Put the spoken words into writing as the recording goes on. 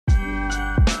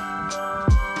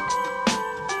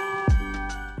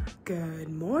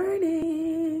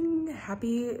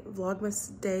happy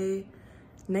Vlogmas day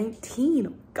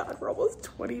 19. God, we're almost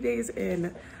 20 days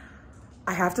in.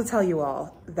 I have to tell you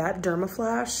all, that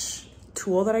Dermaflash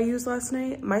tool that I used last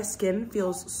night, my skin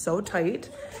feels so tight.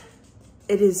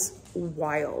 It is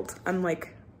wild. I'm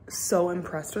like so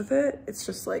impressed with it. It's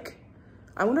just like,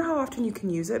 I wonder how often you can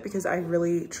use it because I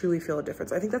really truly feel a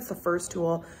difference. I think that's the first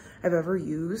tool I've ever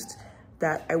used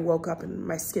that I woke up and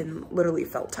my skin literally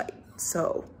felt tight.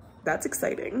 So that's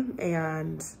exciting.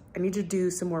 And I need to do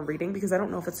some more reading because I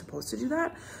don't know if it's supposed to do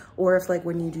that or if like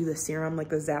when you do the serum, like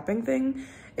the zapping thing,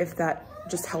 if that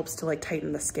just helps to like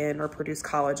tighten the skin or produce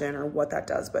collagen or what that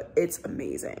does, but it's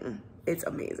amazing. It's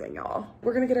amazing, y'all.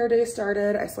 We're gonna get our day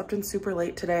started. I slept in super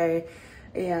late today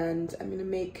and I'm gonna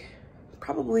make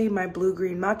probably my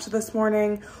blue-green matcha this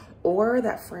morning or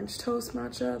that French toast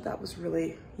matcha. That was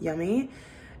really yummy.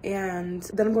 And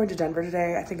then I'm going to Denver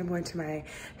today. I think I'm going to my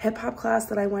hip hop class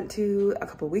that I went to a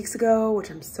couple weeks ago, which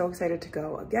I'm so excited to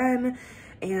go again.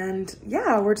 And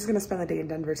yeah, we're just gonna spend the day in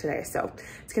Denver today. So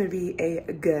it's gonna be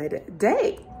a good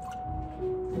day.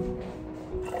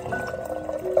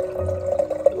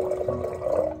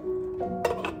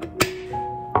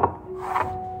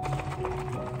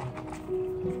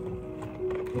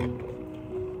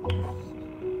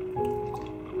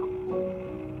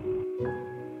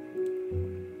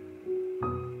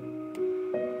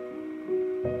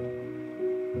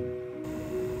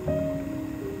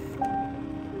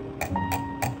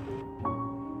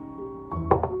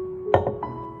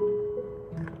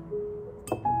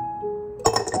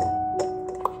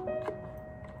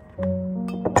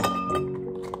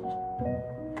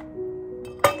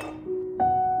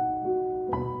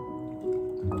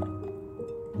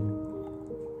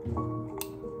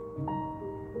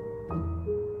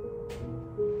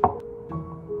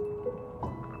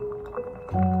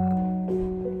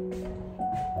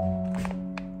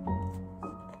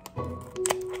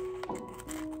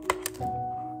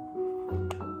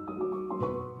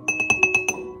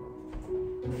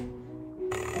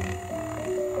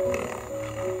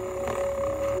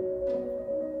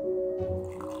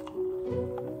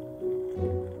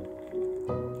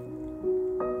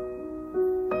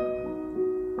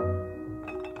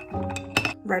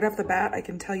 Right off the bat, I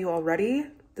can tell you already,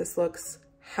 this looks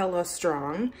hella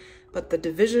strong, but the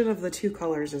division of the two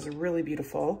colors is really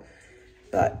beautiful.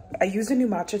 But I used a new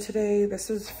matcha today. This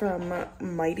is from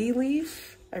Mighty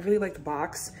Leaf. I really like the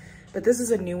box, but this is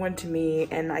a new one to me,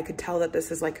 and I could tell that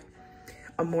this is like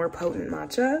a more potent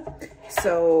matcha.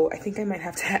 So I think I might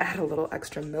have to add a little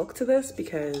extra milk to this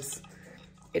because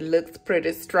it looks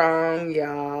pretty strong,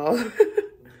 y'all.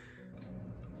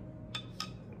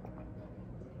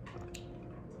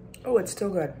 Oh, it's still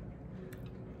good.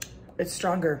 It's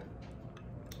stronger,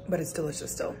 but it's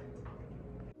delicious still.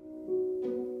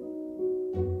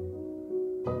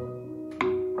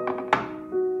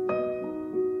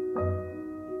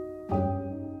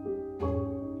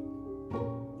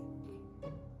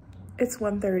 It's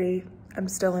 1:30. I'm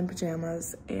still in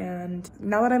pajamas, and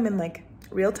now that I'm in like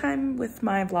real time with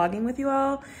my vlogging with you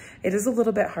all, it is a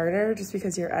little bit harder just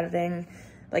because you're editing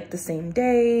like the same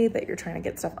day that you're trying to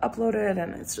get stuff uploaded,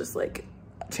 and it's just like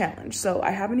a challenge. So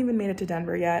I haven't even made it to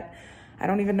Denver yet. I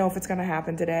don't even know if it's gonna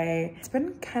happen today. It's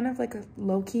been kind of like a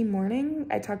low-key morning.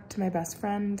 I talked to my best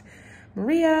friend,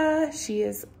 Maria. She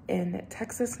is in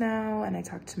Texas now, and I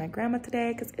talked to my grandma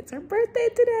today because it's her birthday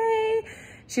today.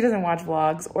 She doesn't watch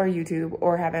vlogs or YouTube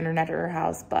or have internet at her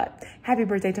house, but happy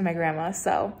birthday to my grandma.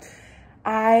 So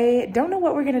I don't know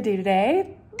what we're gonna do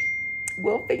today.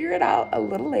 We'll figure it out a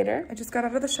little later. I just got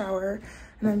out of the shower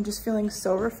and I'm just feeling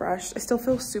so refreshed. I still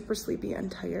feel super sleepy and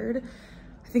tired.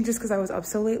 I think just because I was up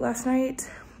so late last night,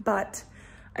 but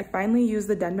I finally used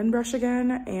the Denman brush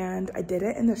again and I did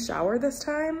it in the shower this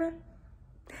time.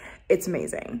 It's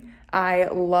amazing. I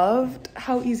loved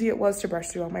how easy it was to brush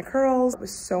through all my curls. It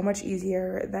was so much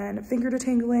easier than finger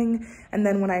detangling. And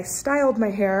then when I styled my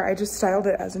hair, I just styled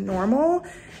it as normal.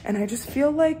 And I just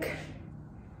feel like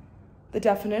the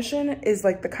definition is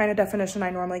like the kind of definition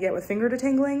I normally get with finger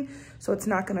detangling. So it's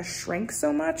not gonna shrink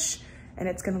so much and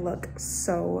it's gonna look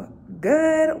so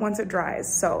good once it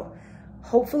dries. So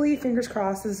hopefully, fingers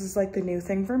crossed, this is like the new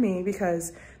thing for me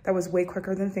because that was way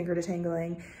quicker than finger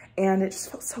detangling. And it just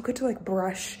felt so good to like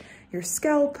brush your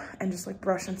scalp and just like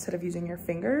brush instead of using your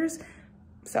fingers.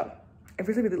 So I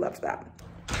really, really loved that.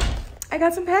 I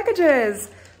got some packages.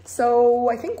 So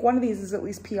I think one of these is at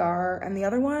least PR and the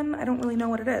other one, I don't really know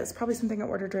what it is. Probably something I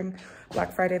ordered during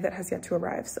Black Friday that has yet to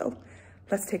arrive. So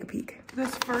let's take a peek.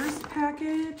 This first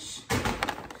package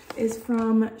is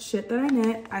from Shit That I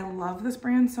Knit. I love this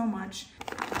brand so much.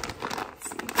 Let's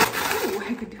see. Oh,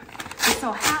 I could do it. This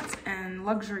sell hats and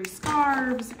luxury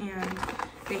scarves, and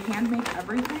they hand make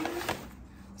everything.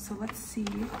 So let's see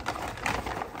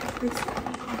what they sent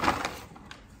me.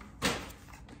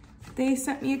 They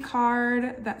sent me a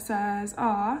card that says,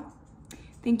 "Aw,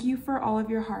 thank you for all of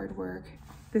your hard work."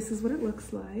 This is what it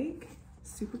looks like.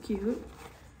 Super cute.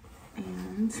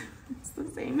 And it's the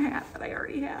same hat that I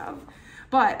already have.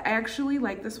 But I actually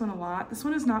like this one a lot. This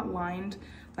one is not lined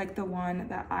like the one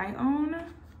that I own,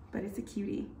 but it's a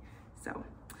cutie. So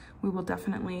we will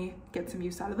definitely get some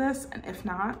use out of this. And if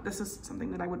not, this is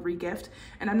something that I would regift.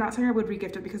 And I'm not saying I would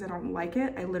regift it because I don't like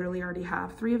it. I literally already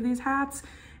have 3 of these hats,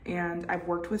 and I've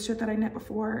worked with shit that I knit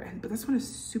before, but this one is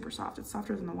super soft. It's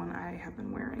softer than the one I have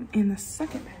been wearing. In the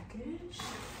second package,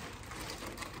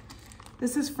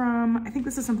 this is from, I think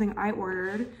this is something I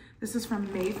ordered. This is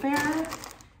from Mayfair,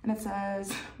 and it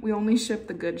says, "We only ship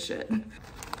the good shit." I'm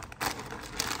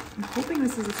hoping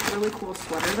this is this really cool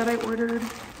sweater that I ordered.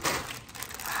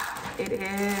 It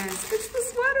is. It's the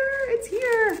sweater. It's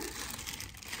here.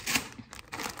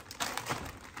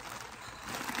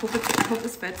 I hope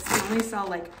this fits. They only sell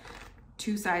like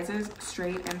 2 sizes,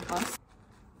 straight and plus.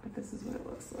 But this is what it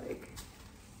looks like.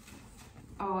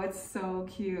 Oh, it's so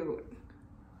cute.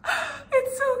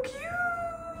 It's so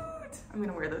cute. I'm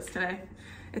gonna wear this today.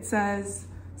 It says,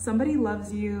 "Somebody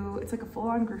loves you." It's like a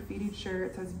full-on graffitied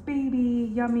shirt. It says,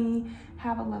 "Baby, yummy,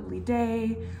 have a lovely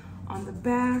day." On the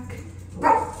back,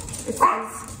 it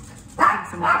says,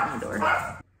 someone's at the door.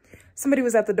 Somebody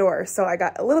was at the door, so I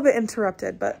got a little bit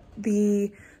interrupted, but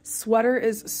the sweater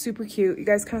is super cute. You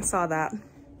guys kind of saw that.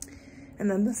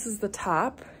 And then this is the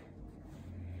top.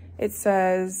 It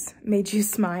says, "Made you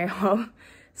smile."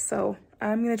 So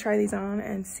I'm gonna try these on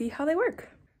and see how they work.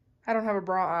 I don't have a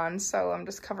bra on, so I'm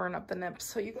just covering up the nips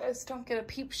so you guys don't get a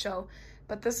peep show.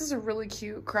 But this is a really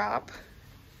cute crop.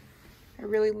 I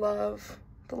really love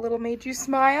the little "made you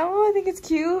smile." I think it's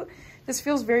cute. This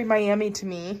feels very Miami to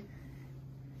me.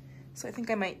 So I think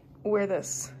I might wear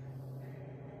this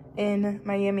in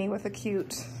Miami with a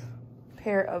cute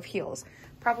pair of heels.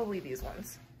 Probably these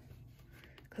ones,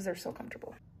 because they're so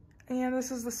comfortable. And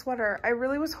this is the sweater. I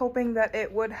really was hoping that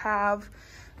it would have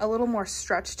a little more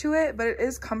stretch to it, but it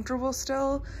is comfortable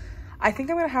still. I think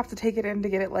I'm gonna have to take it in to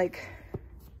get it like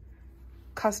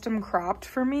custom cropped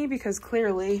for me, because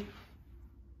clearly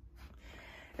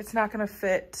it's not gonna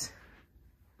fit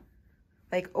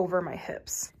like over my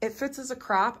hips. It fits as a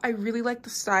crop. I really like the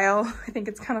style. I think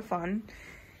it's kind of fun.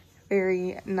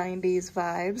 Very 90s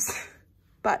vibes,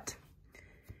 but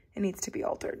it needs to be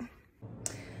altered.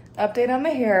 Update on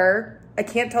the hair. I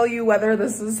can't tell you whether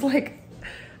this is like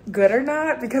good or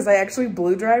not, because I actually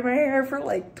blow dried my hair for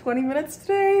like 20 minutes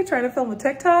today trying to film a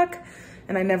TikTok,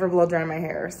 and I never blow dry my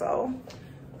hair, so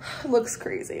it looks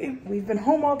crazy. We've been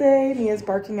home all day. Mia's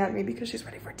barking at me because she's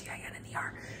ready for DIN in the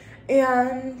ER.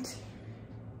 And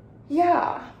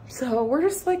yeah, so we're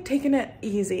just like taking it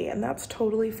easy, and that's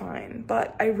totally fine.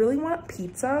 But I really want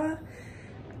pizza,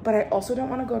 but I also don't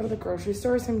want to go to the grocery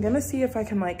store, so I'm gonna see if I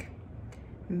can like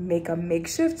make a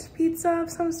makeshift pizza of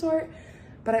some sort,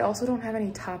 but I also don't have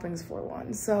any toppings for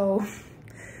one. So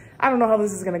I don't know how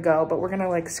this is gonna go, but we're gonna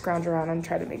like scrounge around and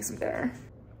try to make some dinner.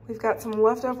 We've got some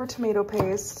leftover tomato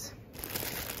paste,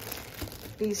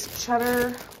 these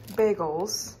cheddar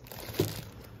bagels,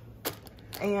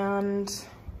 and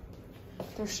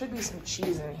there should be some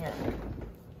cheese in here.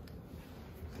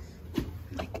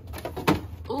 Like,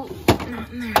 oh, not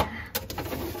in there.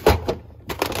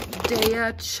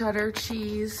 Daya cheddar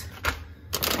cheese,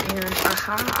 and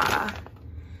aha,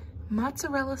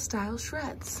 mozzarella style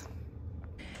shreds.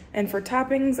 And for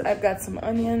toppings, I've got some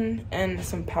onion and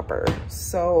some pepper.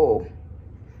 So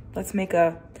let's make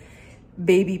a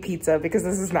baby pizza, because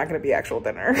this is not gonna be actual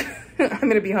dinner. I'm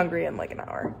gonna be hungry in like an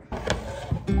hour.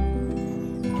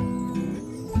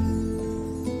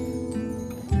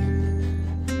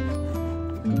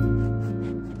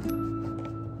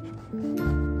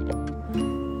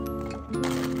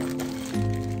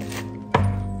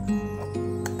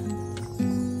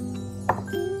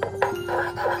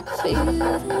 Feeling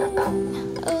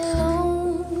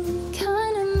alone,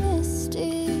 kinda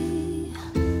misty,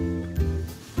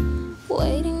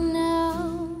 waiting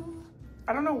now.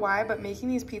 I don't know why, but making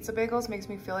these pizza bagels makes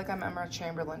me feel like I'm Emma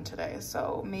Chamberlain today.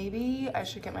 So maybe I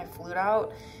should get my flute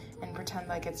out and pretend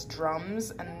like it's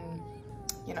drums and,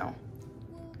 you know,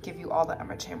 give you all the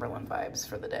Emma Chamberlain vibes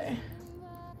for the day.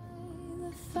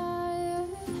 The fire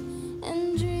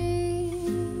and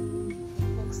dream.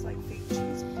 Looks like fake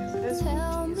cheese because it is fake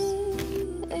Tell cheese. me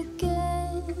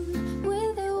again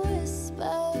with a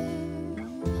whisper.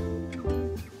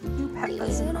 You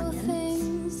peppers and Little onions.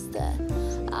 things that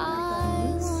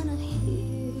I wanna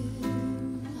hear.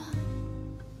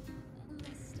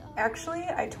 Actually,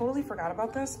 I totally forgot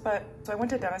about this, but so I went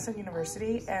to Denison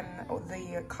University, and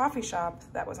the coffee shop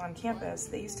that was on campus,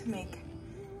 they used to make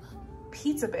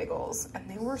pizza bagels, and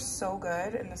they were so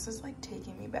good. And this is like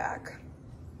taking me back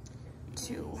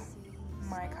to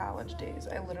my college days.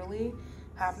 I literally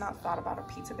have not thought about a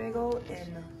pizza bagel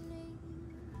in,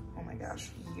 oh my gosh,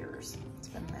 years. It's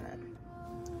been a minute.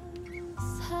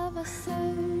 Have a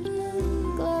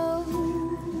certain glow,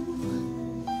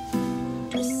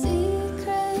 a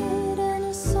secret and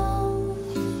a song,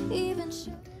 even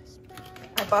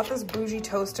I bought this bougie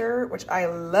toaster, which I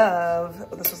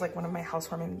love. This was like one of my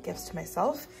housewarming gifts to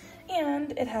myself,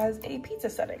 and it has a pizza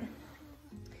setting.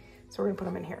 So we're gonna put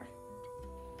them in here.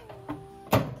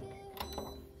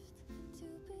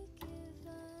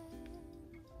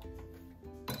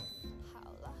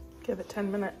 Give it 10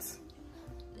 minutes.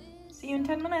 See you in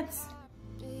 10 minutes.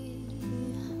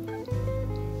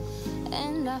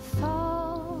 and I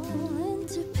fall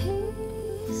into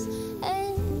peace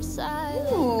and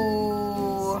silence.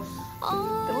 Ooh,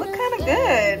 they look kind of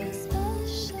good.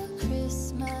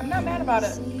 I'm not mad about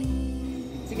it.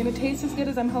 Is it gonna taste as good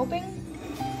as I'm hoping?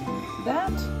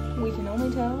 That we can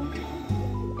only tell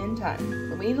in time.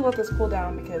 But we need to let this cool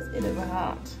down because it is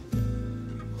hot.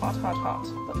 Hot, hot, hot.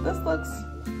 But this looks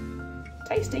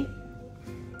tasty.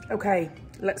 Okay,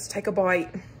 let's take a bite.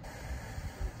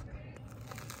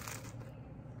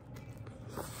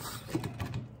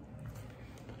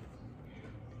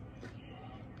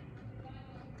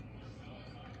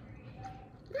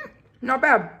 Not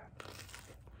bad.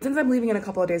 Since I'm leaving in a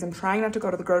couple of days, I'm trying not to go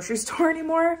to the grocery store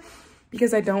anymore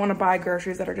because I don't want to buy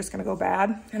groceries that are just going to go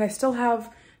bad. And I still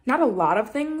have not a lot of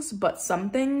things, but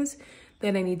some things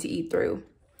that I need to eat through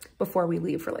before we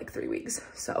leave for like 3 weeks.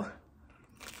 So,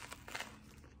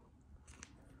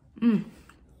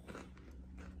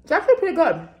 it's actually pretty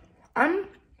good. I'm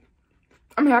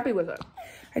happy with it.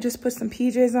 I just put some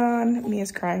PJs on.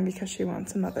 Mia's crying because she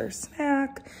wants another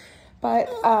snack, but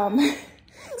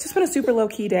it's just been a super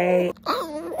low-key day.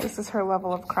 This is her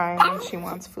level of crying when she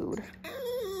wants food.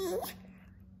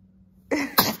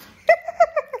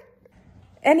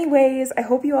 Anyways, I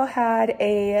hope you all had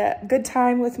a good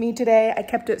time with me today. I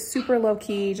kept it super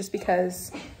low-key just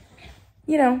because,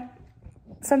 you know,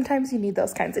 sometimes you need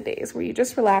those kinds of days where you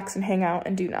just relax and hang out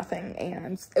and do nothing.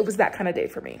 And it was that kind of day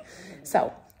for me.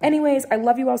 So anyways, I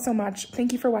love you all so much.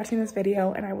 Thank you for watching this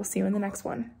video, and I will see you in the next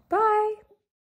one. Bye.